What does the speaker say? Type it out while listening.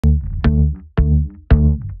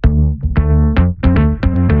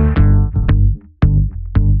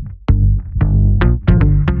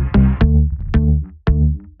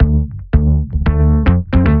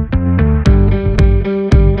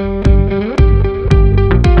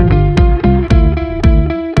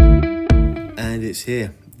this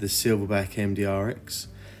here, the Silverback MDR-X.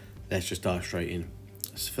 Let's just dive straight in.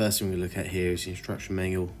 So the first thing we look at here is the instruction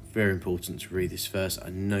manual. Very important to read this first. I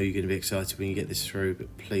know you're going to be excited when you get this through,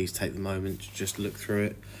 but please take the moment to just look through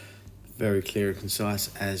it. Very clear and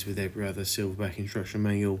concise, as with every other Silverback instruction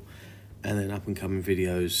manual, and then up and coming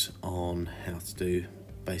videos on how to do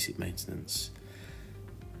basic maintenance.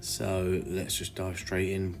 So let's just dive straight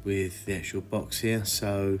in with the actual box here.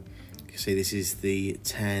 So you can see this is the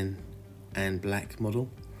tan and black model.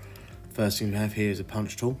 First thing we have here is a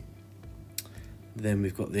punch tool. Then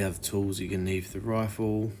we've got the other tools you can need for the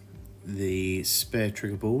rifle, the spare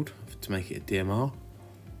trigger board to make it a DMR,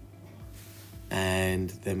 and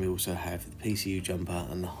then we also have the PCU jumper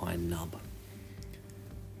and the high nub.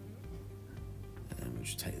 And we'll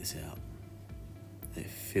just take this out. It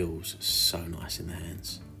feels so nice in the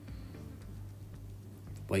hands.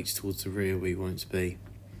 The weight's towards the rear where you want it to be.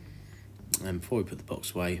 And before we put the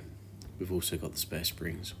box away, we've also got the spare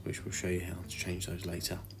springs, which we'll show you how to change those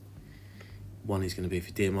later. One is going to be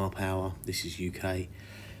for DMR power, this is UK,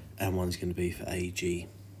 and one's going to be for AG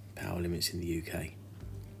power limits in the UK.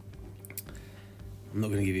 I'm not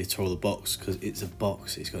going to give you a tour of the box because it's a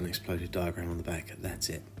box, it's got an exploded diagram on the back, that's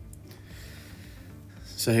it.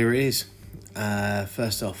 So here it is.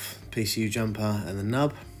 First off, PCU jumper and the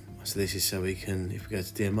nub. So this is so we can, if we go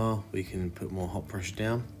to DMR, we can put more hot pressure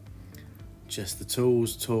down. Just the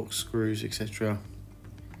tools, torque, screws, etc.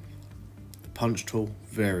 The punch tool,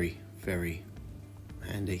 very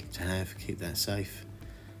handy to have, keep that safe.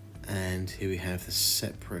 And here we have the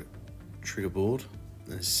separate trigger board.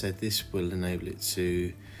 As I said, this will enable it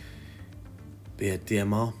to be a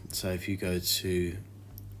DMR. So if you go to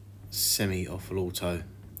semi or full auto,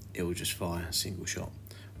 it will just fire a single shot.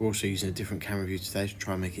 We're also using a different camera view today to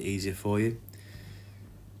try and make it easier for you.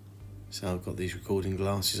 So I've got these recording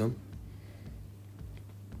glasses on.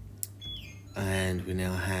 And we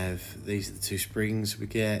now have, these are the two springs we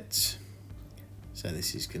get. So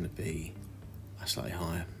this is going to be a slightly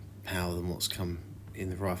higher power than what's come in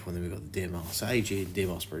the rifle, and then we've got the DMR. So AG and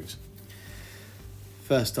DMR springs.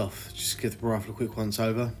 First off, just give the rifle a quick once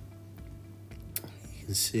over. You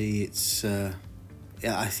can see it's, yeah,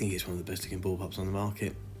 I think it's one of the best looking bullpups on the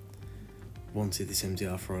market. Wanted this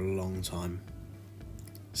MDR for a long time.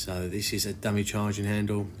 So this is a dummy charging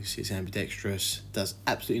handle. You see it's ambidextrous, does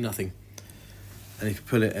absolutely nothing. And if you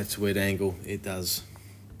pull it at a weird angle, it does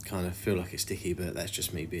kind of feel like it's sticky, but that's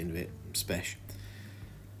just me being a bit special.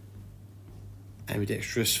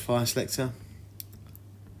 Ambidextrous fire selector.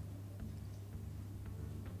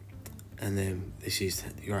 And then this is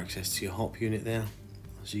your access to your hop unit there,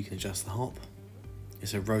 so you can adjust the hop.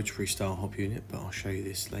 It's a rotary style hop unit, but I'll show you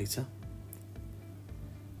this later.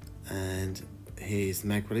 And here's the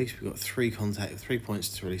mag release. We've got three points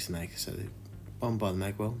to release the mag. So one by the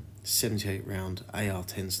mag well, 78 round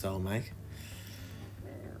AR-10 style mag.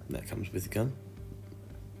 That comes with the gun.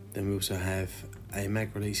 Then we also have a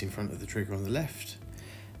mag release in front of the trigger on the left,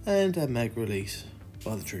 and a mag release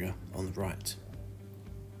by the trigger on the right.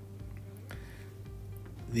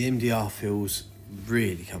 The MDR feels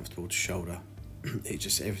really comfortable to shoulder. It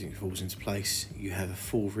just, everything falls into place. You have a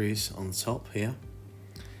full riz on the top here.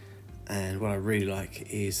 And what I really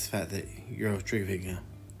like is the fact that your trigger finger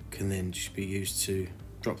can then just be used to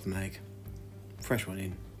drop the mag, fresh one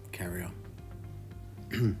in, carry on.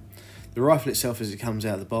 The rifle itself, as it comes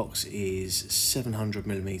out of the box, is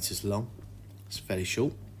 700mm long. It's fairly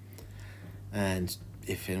short. And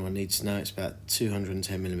if anyone needs to know, it's about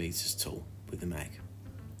 210mm tall with the mag.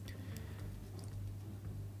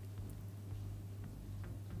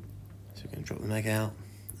 So we're going to drop the mag out.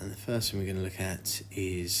 And the first thing we're going to look at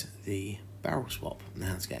is the barrel swap and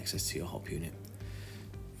how to get access to your hop unit.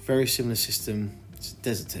 Very similar system, it's a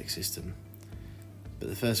Desert Tech system. But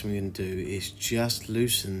the first thing we're going to do is just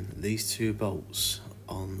loosen these two bolts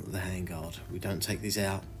on the handguard. We don't take these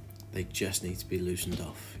out, they just need to be loosened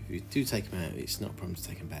off. If you do take them out, it's not a problem to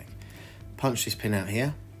take them back. Punch this pin out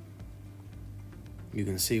here. You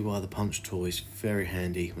can see why the punch tool is very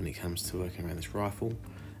handy when it comes to working around this rifle.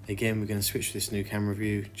 Again, we're going to switch to this new camera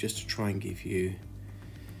view just to try and give you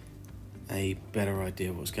a better idea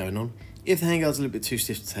of what's going on. If the handguard's a little bit too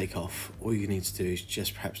stiff to take off, all you need to do is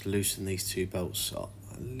just perhaps loosen these two bolts up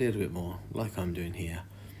a little bit more, like I'm doing here.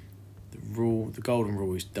 The golden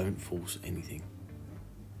rule is don't force anything.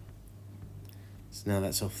 So now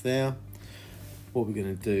that's off there. What we're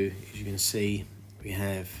going to do is, you can see we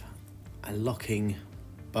have a locking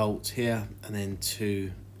bolt here and then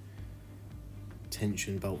two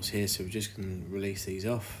tension bolts here, so we're just going to release these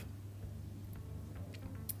off,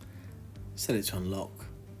 set it to unlock.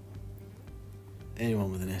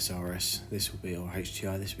 Anyone with an SRS, this will be, or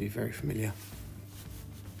HTI, this will be very familiar.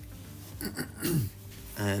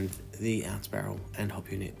 and the outer barrel and hop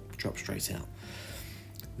unit drop straight out.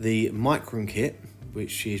 The Micron kit,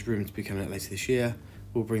 which is rumoured to be coming out later this year,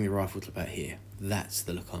 will bring the rifle to about here. That's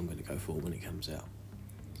the look I'm going to go for when it comes out.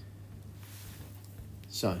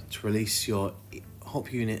 So, to release your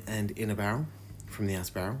hop unit and inner barrel from the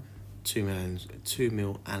outer barrel,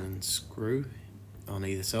 2mm Allen screw on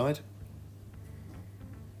either side.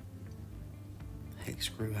 Hex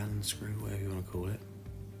screw, Allen screw, whatever you want to call it.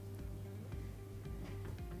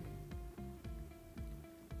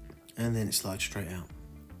 And then it slides straight out.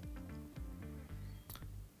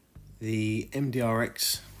 The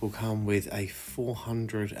MDR-X will come with a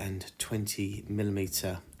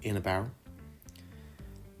 420mm inner barrel,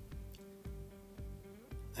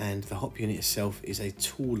 and the hop unit itself is a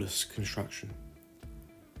toolless construction.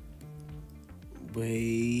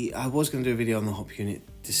 I was going to do a video on the hop unit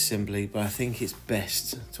disassembly, but I think it's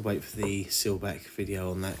best to wait for the Silverback video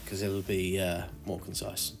on that because it'll be more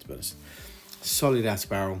concise, to be honest. Solid outer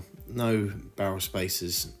barrel, no barrel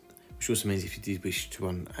spacers, which also means if you did wish to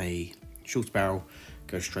run a shorter barrel,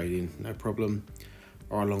 go straight in, no problem,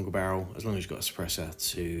 or a longer barrel, as long as you've got a suppressor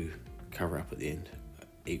to cover up at the end,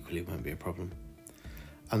 equally won't be a problem.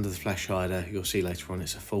 Under the flash hider, you'll see later on,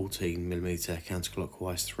 it's a 14mm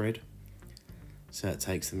counterclockwise thread, so that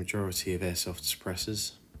takes the majority of airsoft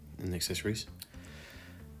suppressors and accessories.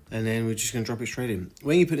 And then we're just going to drop it straight in.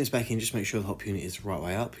 When you put this back in, just make sure the hop unit is the right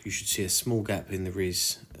way up. You should see a small gap in the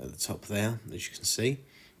riz at the top there, as you can see.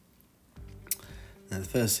 Now the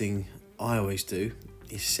first thing I always do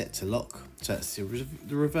is set to lock. So that's the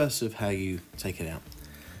reverse of how you take it out.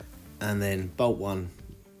 And then bolt 1,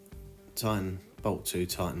 tighten, bolt 2,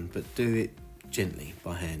 tighten, but do it gently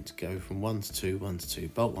by hand. Go from 1 to 2, 1 to 2,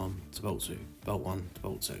 bolt 1 to bolt 2, bolt 1 to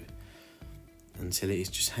bolt 2, until it is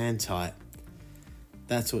just hand tight.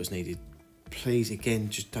 That's all it's needed. Please, again,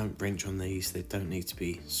 just don't wrench on these. They don't need to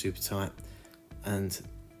be super tight. And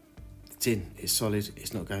the tin is solid,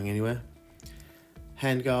 it's not going anywhere.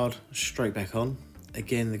 Handguard straight back on.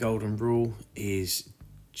 Again, the golden rule is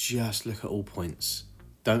just look at all points.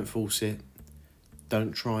 Don't force it.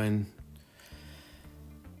 Don't try and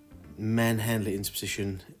manhandle it into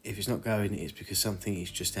position. If it's not going, it's because something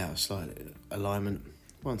is just out of slight alignment.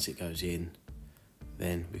 Once it goes in,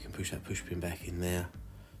 then we can push that push pin back in there,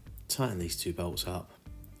 tighten these 2 bolts up,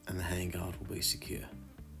 and the handguard will be secure.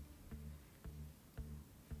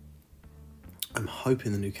 I'm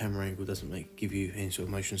hoping the new camera angle doesn't give you any sort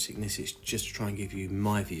of motion sickness. It's just to try and give you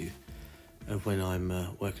my view of when I'm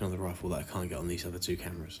working on the rifle that I can't get on these other 2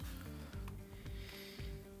 cameras.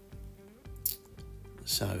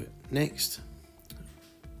 So next,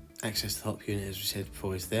 access to the hop unit, as we said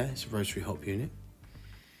before, is there. It's a rotary hop unit.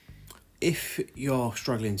 If you're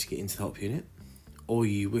struggling to get into the hop unit, or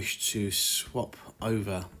you wish to swap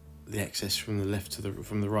over the access from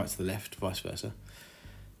the right to the left, vice versa,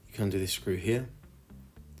 you can undo this screw here.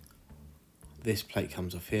 This plate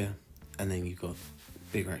comes off here, and then you've got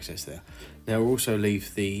bigger access there. Now we'll also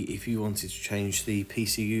leave if you wanted to change the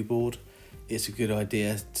PCU board, it's a good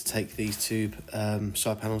idea to take these 2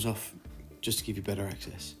 side panels off, just to give you better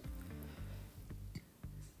access.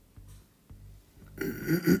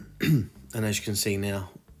 And as you can see now,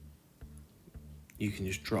 you can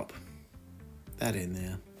just drop that in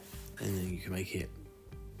there, and then you can make it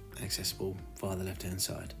accessible via the left hand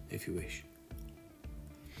side if you wish.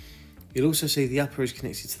 You'll also see the upper is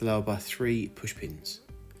connected to the lower by 3 push pins.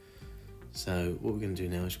 So what we're going to do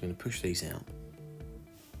now is we're going to push these out.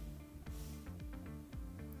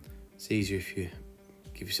 It's easier if you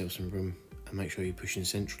give yourself some room and make sure you're pushing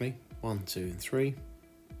centrally. 1, 2 and 3.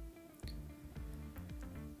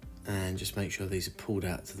 And just make sure these are pulled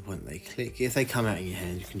out to the point that they click. If they come out in your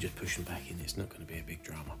hand, you can just push them back in. It's not going to be a big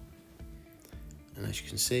drama. And as you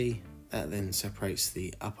can see, that then separates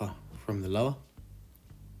the upper from the lower.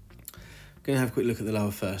 I'm going to have a quick look at the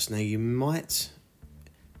lower first. Now you might,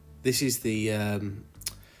 this is the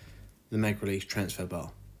mag release transfer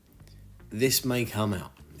bar. This may come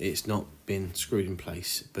out. It's not been screwed in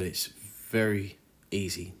place, but it's very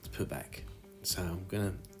easy to put back. So I'm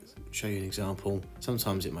going to show you an example.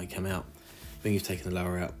 Sometimes it may come out when you've taken the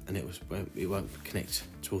lower out, and it won't connect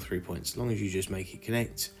to all 3 points. As long as you just make it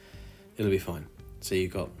connect, it'll be fine. So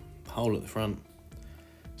you've got a hole at the front,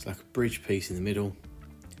 it's like a bridge piece in the middle,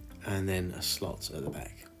 and then a slot at the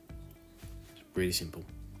back. It's really simple.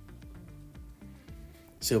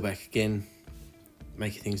 Silverback again,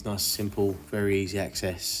 making things nice and simple, very easy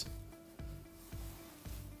access,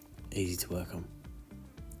 easy to work on.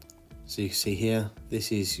 So you can see here,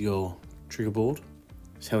 this is your trigger board.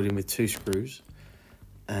 It's held in with 2 screws,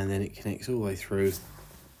 and then it connects all the way through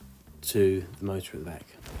to the motor at the back.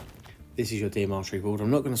 this is your DMR3 board.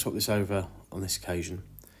 I'm not going to swap this over on this occasion,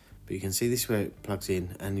 but you can see this is where it plugs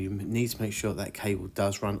in, and you need to make sure that cable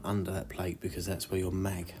does run under that plate, because that's where your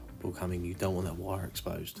mag will come in. You don't want that wire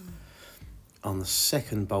exposed. On the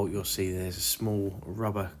second bolt, you'll see there's a small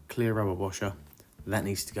clear rubber washer. That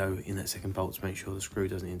needs to go in that second bolt to make sure the screw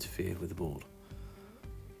doesn't interfere with the board.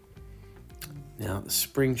 Now, the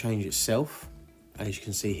spring change itself, as you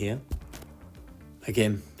can see here,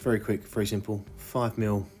 again, very quick, very simple,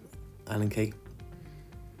 5mm Allen key.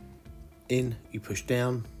 In, you push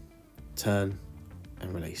down, turn,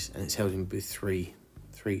 and release, and it's held in with three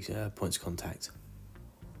points of contact.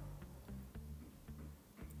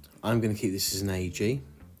 I'm going to keep this as an AEG,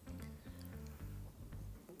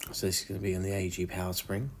 so this is going to be on the AEG powered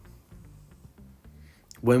spring.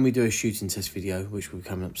 When we do a shooting test video, which will be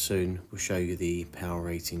coming up soon, we'll show you the power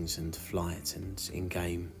ratings and flight and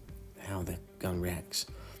in-game, how the gun reacts,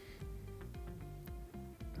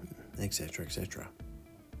 etc, etc.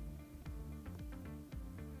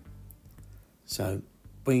 So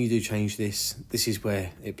when you do change this, this is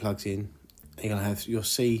where it plugs in. You'll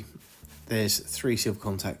see there's 3 silver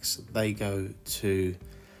contacts. They go to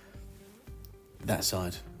that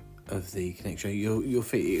side of the connector.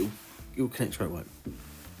 You'll connect where it won't.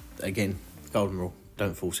 Again, golden rule,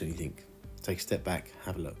 don't force anything. Take a step back,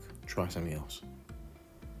 have a look, try something else.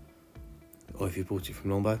 Or if you bought it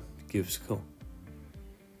from Longbow, give us a call.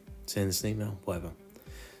 Send us an email, whatever.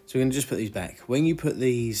 So we're going to just put these back. When you put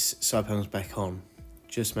these side panels back on,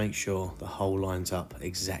 just make sure the hole lines up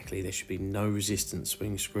exactly. There should be no resistance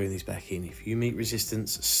when you're screwing these back in. If you meet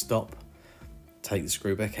resistance, stop, take the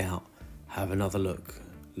screw back out, have another look,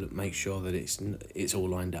 make sure that it's all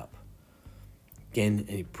lined up. Again,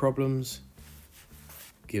 any problems,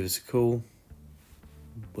 give us a call.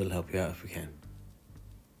 We'll help you out if we can.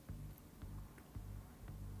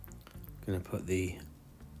 Going to put the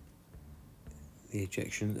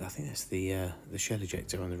ejection. I think that's the shell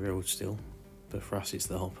ejector on the rear still, but for us it's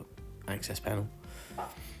the whole access panel.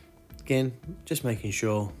 Again, just making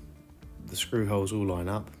sure the screw holes all line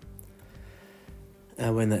up,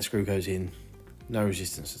 and when that screw goes in, no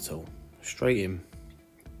resistance at all, straight in.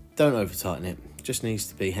 Don't over tighten it, just needs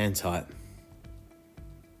to be hand tight,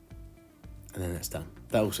 and then that's done.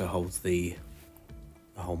 That also holds the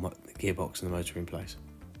whole gearbox and the motor in place.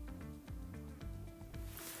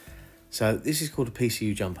 So this is called a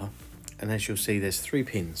PCU jumper, and as you'll see, there's 3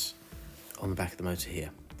 pins on the back of the motor here,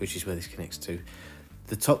 which is where this connects to.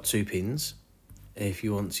 The top 2 pins, if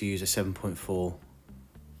you want to use a 7.4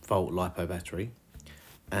 volt LiPo battery,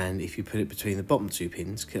 and if you put it between the bottom 2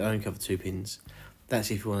 pins, can only cover 2 pins,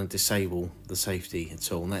 that's if you want to disable the safety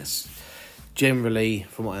at all. And that's generally,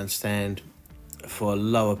 from what I understand, for a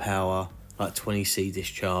lower power, like 20C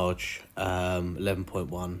discharge,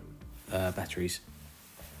 11.1 batteries.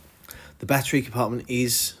 The battery compartment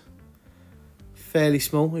is fairly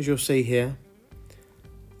small, as you'll see here.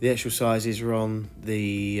 The actual sizes are on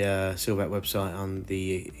the Silverback website, on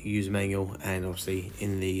the user manual, and obviously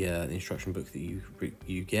in the instruction book that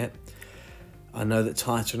you get. I know that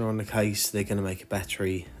Titan are on the case. They're going to make a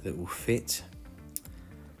battery that will fit.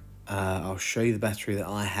 I'll show you the battery that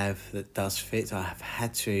I have that does fit. I have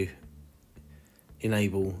had to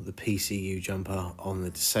enable the PCU jumper on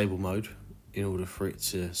the disable mode in order for it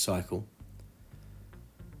to cycle,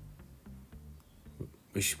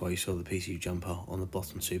 which is why you saw the PCU jumper on the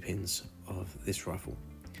bottom 2 pins of this rifle.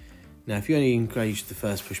 Now, if you only engage the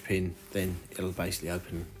first push pin, then it'll basically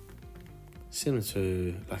open similar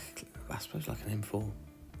to, like, I suppose, like an M4.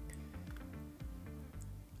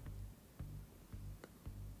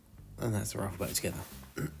 And that's the rifle back together.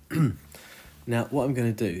 Now, what I'm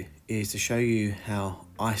going to do is to show you how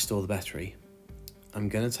I store the battery. I'm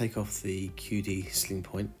going to take off the QD sling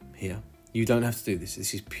point here. You don't have to do this.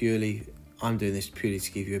 This is purely, I'm doing this purely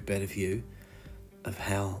to give you a better view of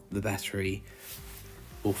how the battery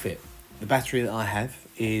will fit. The battery that I have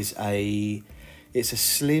is it's a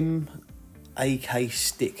slim AK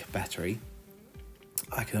stick battery.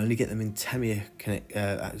 I can only get them in Tamiya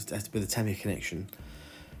with a Tamiya connection,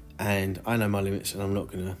 and I know my limits, and I'm not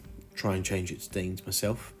going to try and change it to Dean's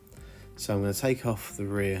myself. So I'm going to take off the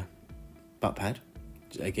rear butt pad.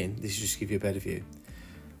 Again, this is just to give you a better view.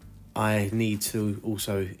 I need to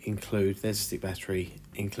also include, there's a stick battery,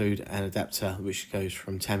 include an adapter which goes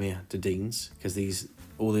from Tamiya to Dean's, because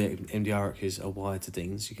all the MDR-X's are wired to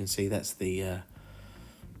Dean's. You can see that's the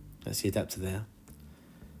adapter there.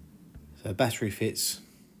 So the battery fits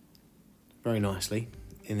very nicely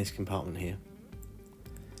in this compartment here.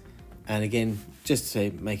 And again, just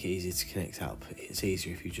to make it easy to connect up, it's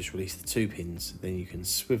easier if you just release the 2 pins, then you can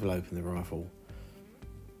swivel open the rifle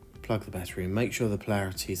plug the battery in. Make sure the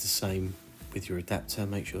polarity is the same with your adapter.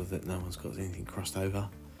 Make sure that no one's got anything crossed over.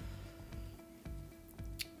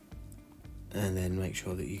 And then make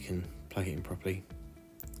sure that you can plug it in properly,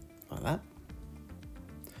 like that.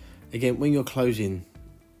 Again, when you're closing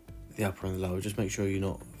the upper and the lower, just make sure you're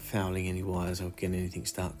not fouling any wires or getting anything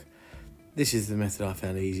stuck. This is the method I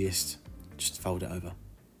found easiest. Just fold it over.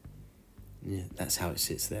 Yeah, that's how it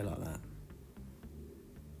sits there, like that.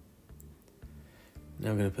 Now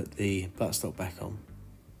I'm going to put the buttstock back on.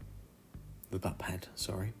 The butt pad,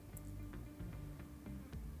 sorry.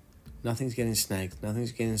 Nothing's getting snagged,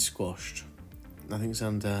 nothing's getting squashed. Nothing's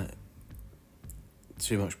under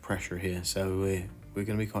too much pressure here, so we're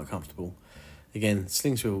going to be quite comfortable. Again,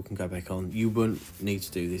 sling swivel can go back on. You wouldn't need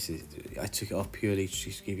to do this. I took it off purely to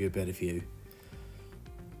just give you a better view.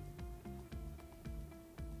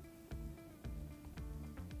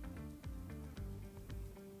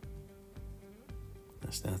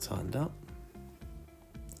 That's now tightened up.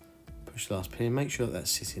 Push the last pin in. Make sure that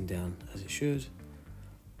that's sitting down as it should.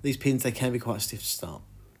 These pins, they can be quite stiff to start.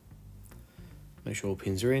 Make sure all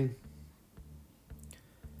pins are in.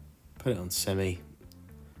 Put it on semi.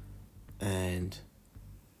 And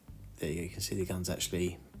there you go. You can see the gun's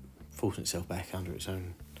actually forcing itself back under its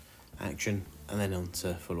own action. And then on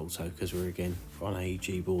to full auto, because we're again on a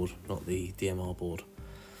G board, not the DMR board.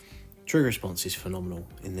 Trigger response is phenomenal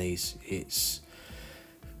in these. It's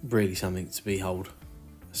really something to behold.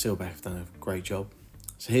 Silverback have done a great job.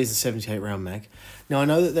 So here's the 78 round mag. Now I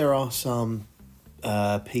know that there are some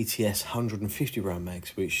PTS 150 round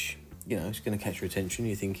mags, which, you know, is going to catch your attention.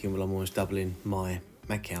 You're thinking, well, I'm almost doubling my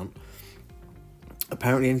mag count.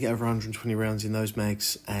 Apparently you only get over 120 rounds in those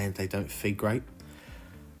mags and they don't feed great.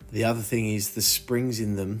 The other thing is the springs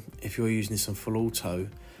in them, if you're using this on full auto,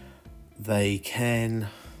 they're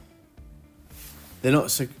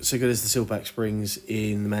not so good as the Silverback springs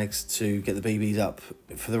in the mags to get the BBs up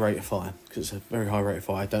for the rate of fire, because it's a very high rate of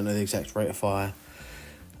fire. I don't know the exact rate of fire.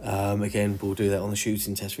 Again, we'll do that on the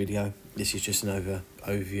shooting test video. This is just an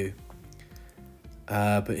overview.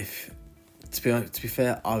 But to be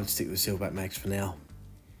fair, I would stick with Silverback mags for now.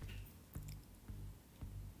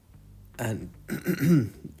 And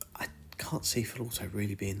I can't see full auto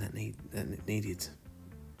really being that needed.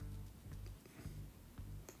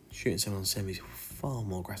 Shooting someone on semis is far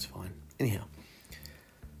more gratifying. Anyhow,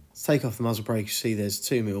 let's take off the muzzle brake. You see there's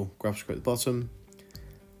 2mm grub screw at the bottom.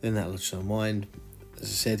 Then that'll just unwind. As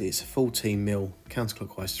I said, it's a 14mm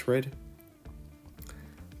counterclockwise thread.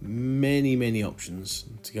 Many options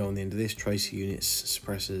to go on the end of this. Tracer units,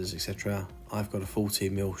 suppressors, etc. I've got a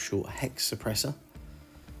 14mm short hex suppressor.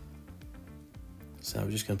 So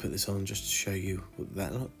I'm just going to put this on just to show you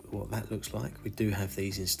what that looks like. We do have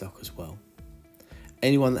these in stock as well.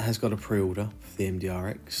 Anyone that has got a pre-order for the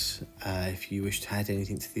MDR-X, if you wish to add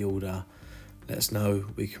anything to the order, let us know.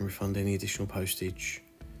 We can refund any additional postage.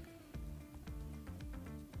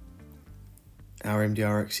 Our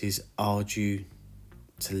MDR-Xs are due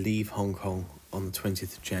to leave Hong Kong on the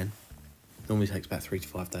 20th of Jan. Normally takes about 3 to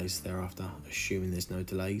 5 days thereafter, assuming there's no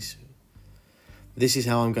delays. This is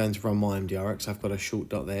how I'm going to run my MDR-X. I've got a short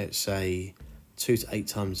dot there. It's a 2 to 8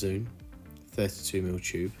 times zoom, 32mm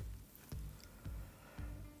tube.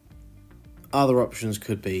 Other options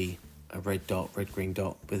could be a red green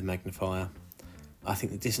dot with a magnifier. I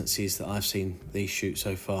think the distances that I've seen these shoot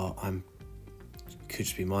so far, could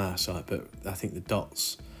just be my eyesight, but I think the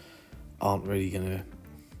dots aren't really going to,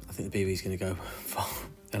 I think the BB is going to go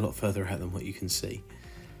a lot further ahead than what you can see.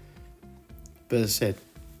 But as I said,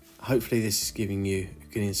 hopefully this is giving you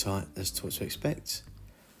a good insight as to what to expect.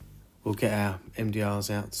 We'll get our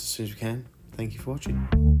MDRs out as soon as we can. Thank you for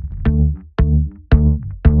watching.